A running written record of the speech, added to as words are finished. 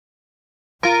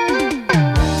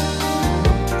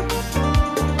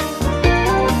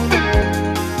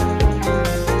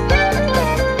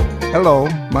Hello,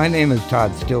 my name is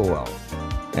Todd Stillwell,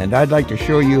 and I'd like to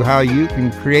show you how you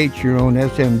can create your own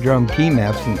SMDrum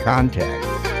Keymaps in Kontakt.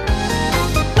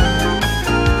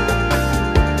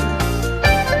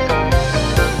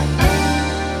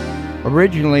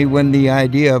 Originally, when the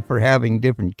idea for having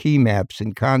different Keymaps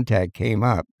in Kontakt came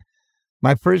up,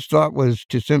 my first thought was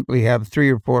to simply have 3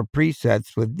 or 4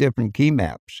 presets with different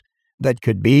Keymaps that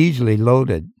could be easily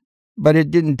loaded, but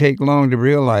it didn't take long to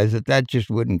realize that that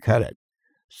just wouldn't cut it.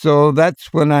 So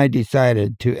that's when I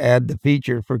decided to add the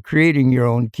feature for creating your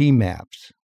own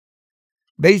Keymaps.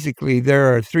 Basically,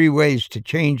 there are 3 ways to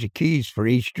change the keys for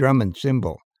each drum and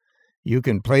cymbal. You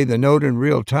can play the note in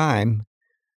real time,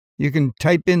 you can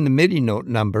type in the MIDI note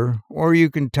number, or you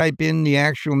can type in the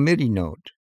actual MIDI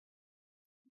note.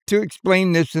 To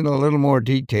explain this in a little more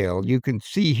detail, you can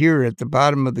see here at the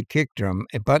bottom of the kick drum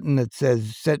a button that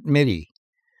says Set MIDI.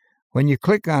 When you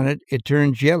click on it, it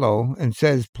turns yellow and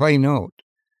says Play Note.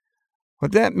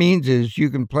 What that means is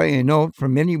you can play a note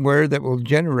from anywhere that will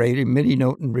generate a MIDI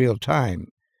note in real time.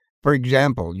 For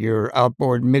example, your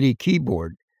outboard MIDI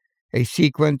keyboard, a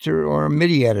sequencer or a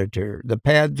MIDI editor, the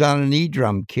pads on an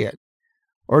eDrum kit,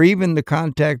 or even the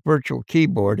Kontakt virtual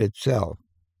keyboard itself.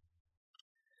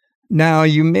 Now,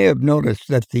 you may have noticed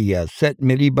that the Set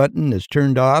MIDI button is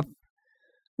turned off.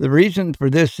 The reason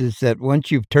for this is that once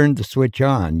you've turned the switch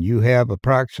on, you have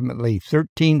approximately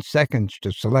 13 seconds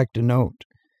to select a note.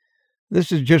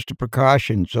 This is just a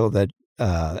precaution so that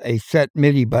a Set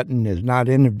MIDI button is not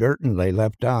inadvertently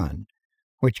left on,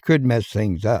 which could mess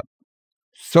things up.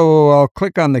 So I'll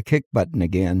click on the kick button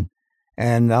again,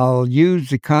 and I'll use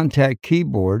the Kontakt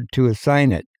keyboard to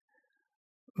assign it.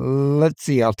 Let's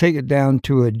see, I'll take it down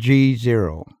to a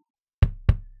G0.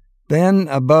 Then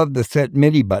above the Set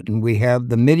MIDI button, we have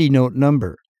the MIDI note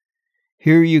number.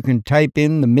 Here you can type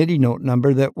in the MIDI note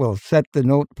number that will set the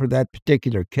note for that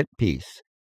particular kit piece.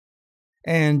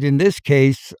 And in this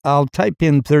case, I'll type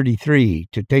in 33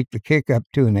 to take the kick up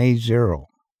to an A0.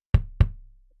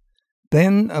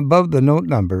 Then above the note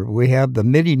number, we have the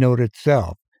MIDI note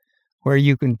itself, where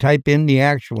you can type in the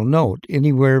actual note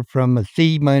anywhere from a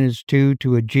C-2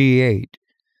 to a G8.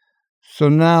 So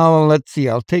now, let's see,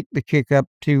 I'll take the kick up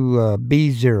to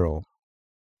B0.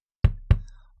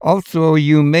 Also,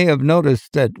 you may have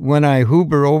noticed that when I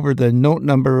hover over the note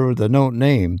number or the note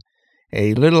name,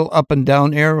 a little up and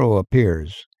down arrow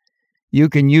appears. You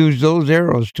can use those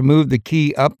arrows to move the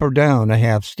key up or down a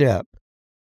half step.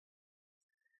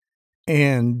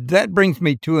 And that brings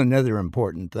me to another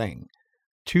important thing.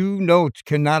 2 notes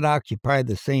cannot occupy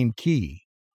the same key.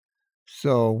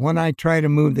 So when I try to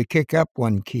move the kick up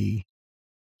 1 key,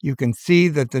 you can see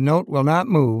that the note will not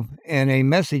move, and a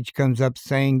message comes up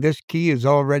saying this key is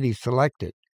already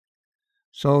selected.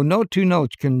 So no 2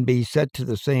 notes can be set to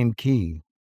the same key.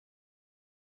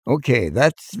 Okay,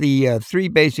 that's the 3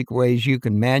 basic ways you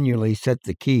can manually set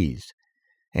the keys.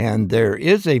 And there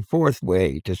is a 4th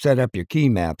way to set up your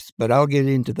Keymaps, but I'll get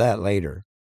into that later.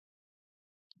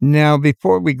 Now,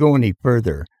 before we go any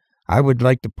further, I would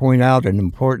like to point out an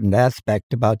important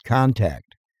aspect about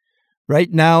Kontakt.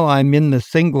 Right now, I'm in the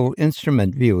single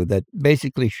instrument view that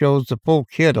basically shows the full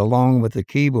kit along with the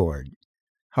keyboard.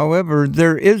 However,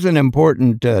 there is an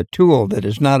important tool that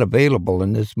is not available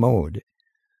in this mode,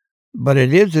 but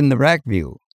it is in the rack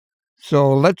view.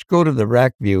 So let's go to the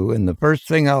rack view, and the first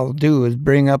thing I'll do is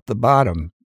bring up the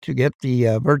bottom to get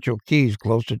the virtual keys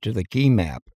closer to the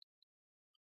Keymap.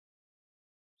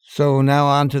 So now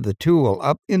onto the tool.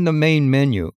 Up in the main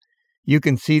menu, you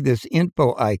can see this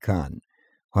info icon.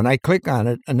 When I click on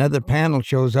it, another panel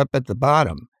shows up at the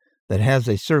bottom that has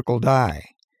a circled eye.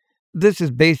 This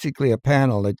is basically a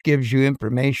panel that gives you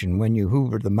information when you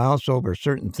hover the mouse over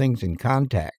certain things in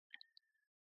Kontakt.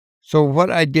 So what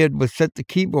I did was set the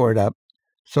keyboard up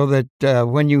so that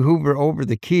when you hover over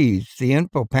the keys, the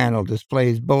info panel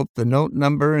displays both the note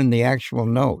number and the actual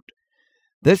note.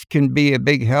 This can be a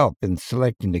big help in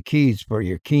selecting the keys for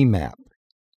your Keymap.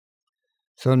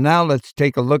 So now let's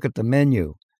take a look at the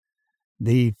menu.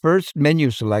 The first menu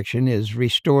selection is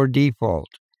Restore Default.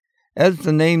 As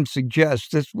the name suggests,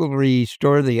 this will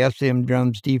restore the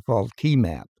SMDrums default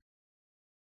Keymap.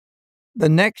 The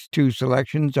next 2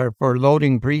 selections are for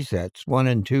loading presets 1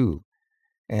 and 2.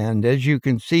 And as you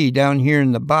can see down here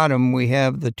in the bottom, we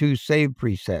have the 2 save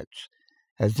presets.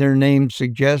 As their name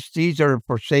suggests, these are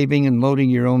for saving and loading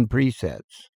your own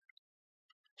presets.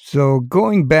 So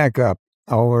going back up,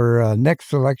 our next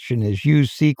selection is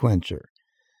Use Sequencer.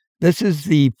 This is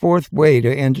the 4th way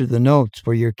to enter the notes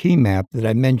for your Keymap that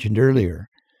I mentioned earlier.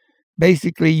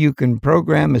 Basically, you can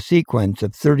program a sequence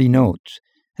of 30 notes,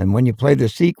 and when you play the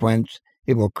sequence,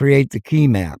 it will create the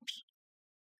Keymaps.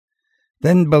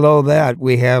 Then below that,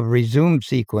 we have Resume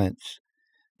Sequence.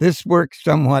 This works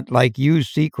somewhat like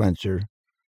Use Sequencer,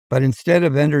 but instead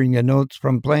of entering the notes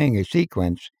from playing a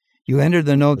sequence, you enter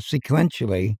the notes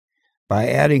sequentially by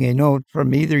adding a note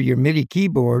from either your MIDI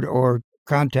keyboard or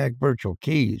Kontakt virtual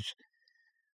keys.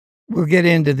 We'll get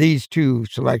into these two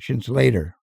selections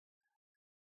later.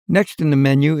 Next in the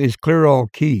menu is Clear All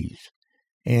Keys,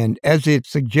 and as it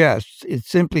suggests, it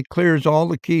simply clears all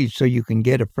the keys so you can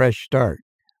get a fresh start.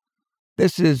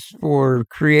 This is for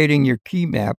creating your key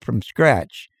map from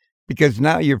scratch, because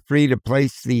now you're free to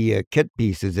place the kit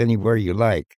pieces anywhere you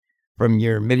like, from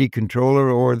your MIDI controller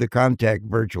or the Kontakt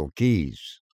virtual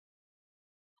keys.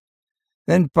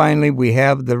 Then finally, we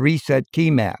have the Reset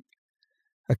Key Map.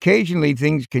 Occasionally,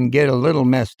 things can get a little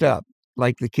messed up,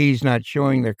 like the keys not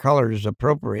showing their colors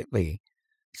appropriately.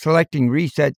 Selecting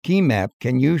Reset Key Map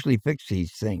can usually fix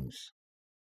these things.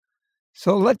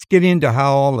 So let's get into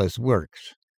how all this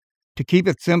works. To keep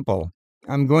it simple,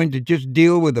 I'm going to just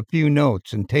deal with a few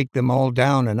notes and take them all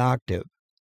down an octave.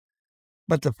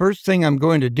 But the first thing I'm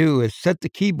going to do is set the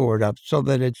keyboard up so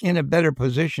that it's in a better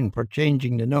position for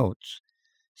changing the notes.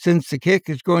 Since the kick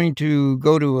is going to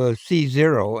go to a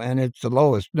C0 and it's the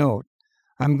lowest note,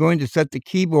 I'm going to set the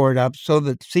keyboard up so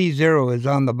that C0 is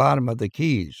on the bottom of the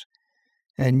keys.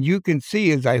 And you can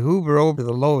see as I hover over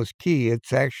the lowest key,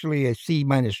 it's actually a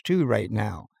C-2 right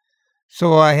now.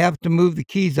 So I have to move the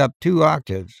keys up 2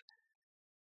 octaves.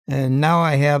 And now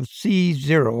I have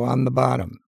C0 on the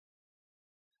bottom.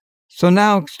 So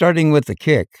now, starting with the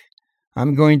kick,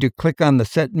 I'm going to click on the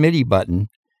Set MIDI button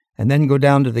and then go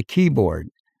down to the keyboard.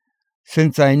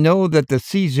 Since I know that the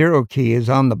C0 key is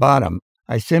on the bottom,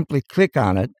 I simply click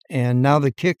on it, and now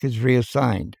the kick is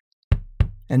reassigned.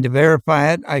 And to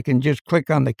verify it, I can just click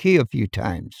on the key a few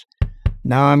times.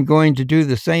 Now I'm going to do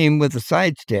the same with the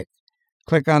side stick.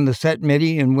 Click on the Set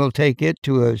MIDI and we'll take it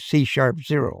to a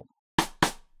C#0.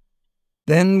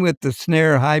 Then with the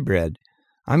snare hybrid,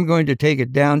 I'm going to take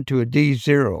it down to a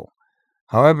D0.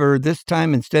 However, this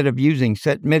time instead of using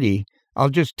Set MIDI, I'll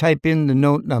just type in the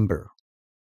note number.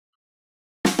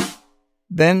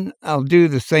 Then I'll do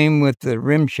the same with the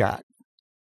rim shot.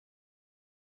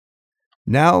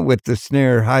 Now with the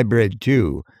snare hybrid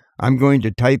 2, I'm going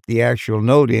to type the actual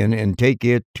note in and take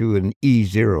it to an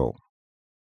E0.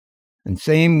 And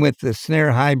same with the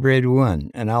snare hybrid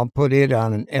 1, and I'll put it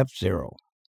on an F0.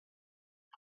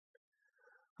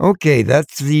 Okay,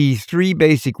 that's the 3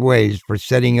 basic ways for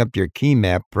setting up your key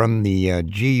map from the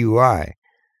GUI.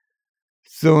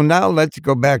 So now let's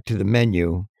go back to the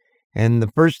menu. And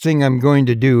the first thing I'm going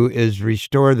to do is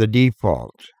restore the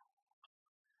default.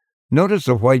 Notice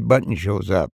a white button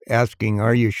shows up asking,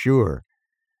 "Are you sure?"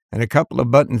 and a couple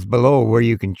of buttons below where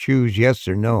you can choose yes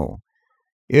or no.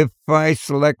 If I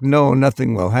select no,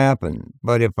 nothing will happen,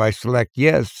 but if I select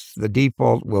yes, the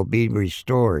default will be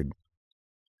restored.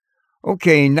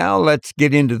 Okay, now let's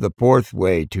get into the 4th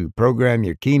way to program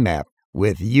your key map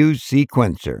with Use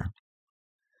Sequencer.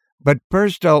 But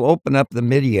first I'll open up the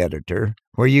MIDI editor,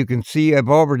 where you can see I've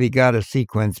already got a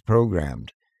sequence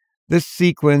programmed. This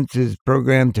sequence is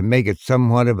programmed to make it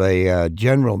somewhat of a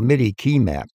general MIDI key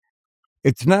map.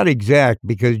 It's not exact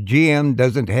because GM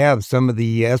doesn't have some of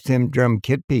the SMDrum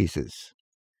kit pieces.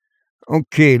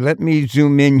 Okay, let me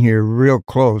zoom in here real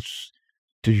close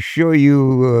to show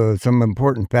you some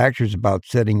important factors about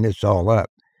setting this all up.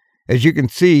 As you can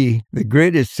see, the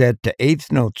grid is set to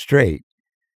 8th note straight,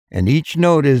 and each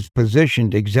note is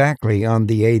positioned exactly on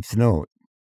the 8th note.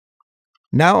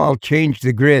 Now I'll change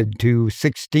the grid to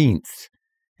 16ths,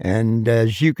 and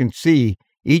as you can see,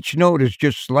 each note is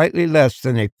just slightly less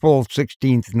than a full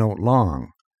 16th note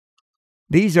long.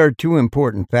 These are 2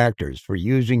 important factors for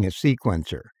using a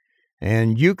sequencer,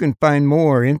 and you can find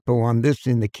more info on this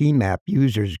in the Keymap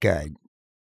User's Guide.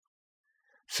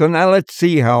 So now let's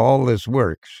see how all this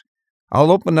works.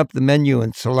 I'll open up the menu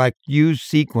and select Use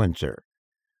Sequencer.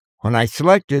 When I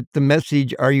select it, the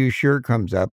message "Are you sure?"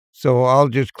 comes up, so I'll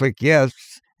just click yes,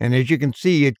 and as you can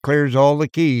see, it clears all the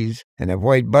keys, and a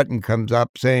white button comes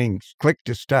up saying "Click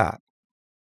to stop."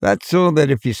 That's so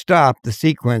that if you stop the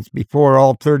sequence before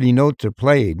all 30 notes are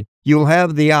played, you'll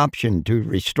have the option to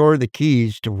restore the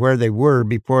keys to where they were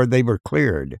before they were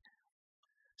cleared.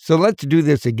 So let's do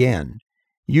this again.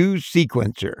 Use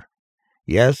Sequencer.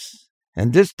 Yes,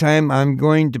 and this time I'm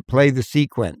going to play the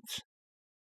sequence.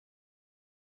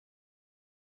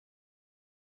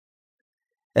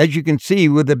 As you can see,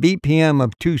 with a BPM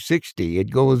of 260,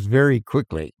 it goes very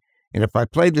quickly. And if I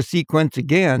play the sequence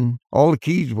again, all the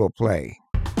keys will play.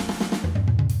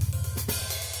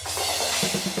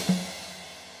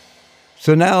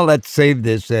 So now let's save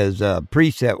this as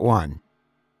preset 1.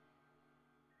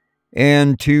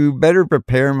 And to better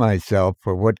prepare myself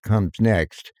for what comes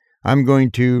next, I'm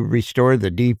going to restore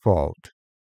the default.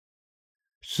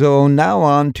 So now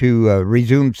on to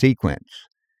resume sequence.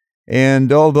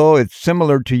 And although it's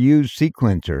similar to use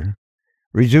sequencer,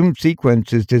 resume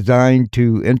sequence is designed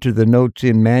to enter the notes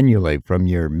in manually from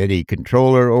your MIDI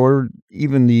controller or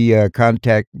even the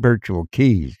Kontakt virtual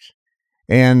keys.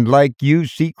 And like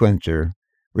use sequencer,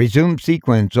 resume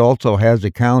sequence also has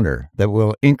a counter that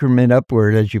will increment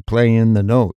upward as you play in the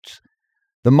notes.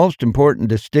 The most important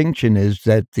distinction is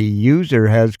that the user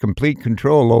has complete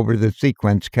control over the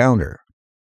sequence counter.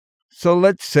 So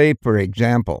let's say, for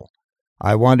example,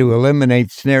 I want to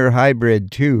eliminate snare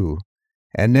hybrid 2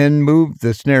 and then move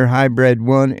the snare hybrid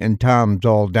 1 and toms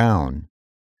all down.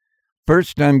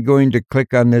 First, I'm going to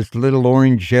click on this little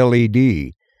orange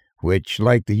LED, which,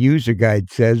 like the user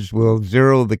guide says, will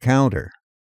zero the counter.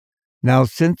 Now,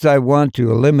 since I want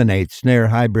to eliminate snare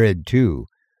hybrid 2,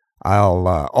 I'll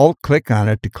alt-click on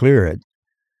it to clear it,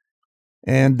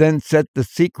 and then set the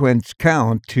sequence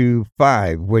count to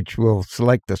 5, which will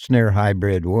select the snare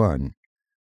hybrid 1.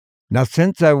 Now,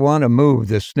 since I want to move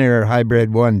the snare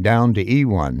hybrid 1 down to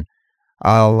E1,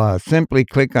 I'll simply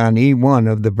click on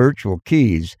E1 of the virtual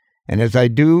keys, and as I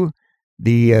do,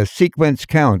 the sequence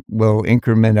count will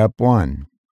increment up 1.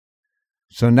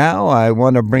 So now I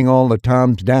want to bring all the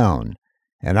toms down,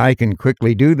 and I can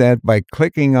quickly do that by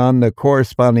clicking on the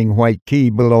corresponding white key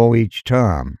below each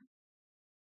tom.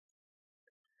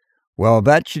 Well,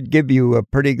 that should give you a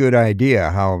pretty good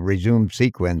idea how resume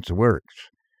sequence works.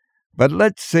 But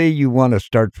let's say you want to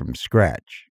start from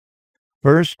scratch.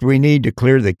 First, we need to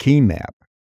clear the Keymap,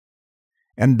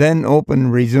 and then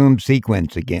open resume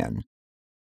sequence again.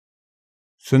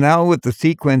 So now with the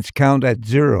sequence count at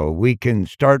 0, we can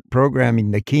start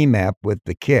programming the Keymap with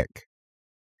the kick.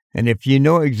 And if you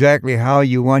know exactly how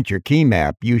you want your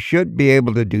Keymap, you should be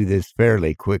able to do this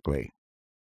fairly quickly.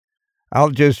 I'll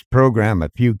just program a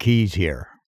few keys here.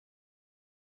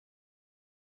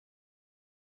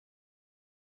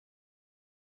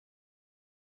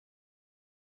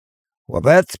 Well,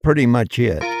 that's pretty much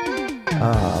it.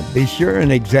 Be sure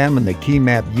and examine the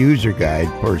Keymap user guide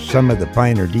for some of the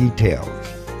finer details.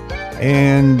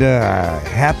 And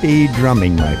happy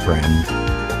drumming, my friend.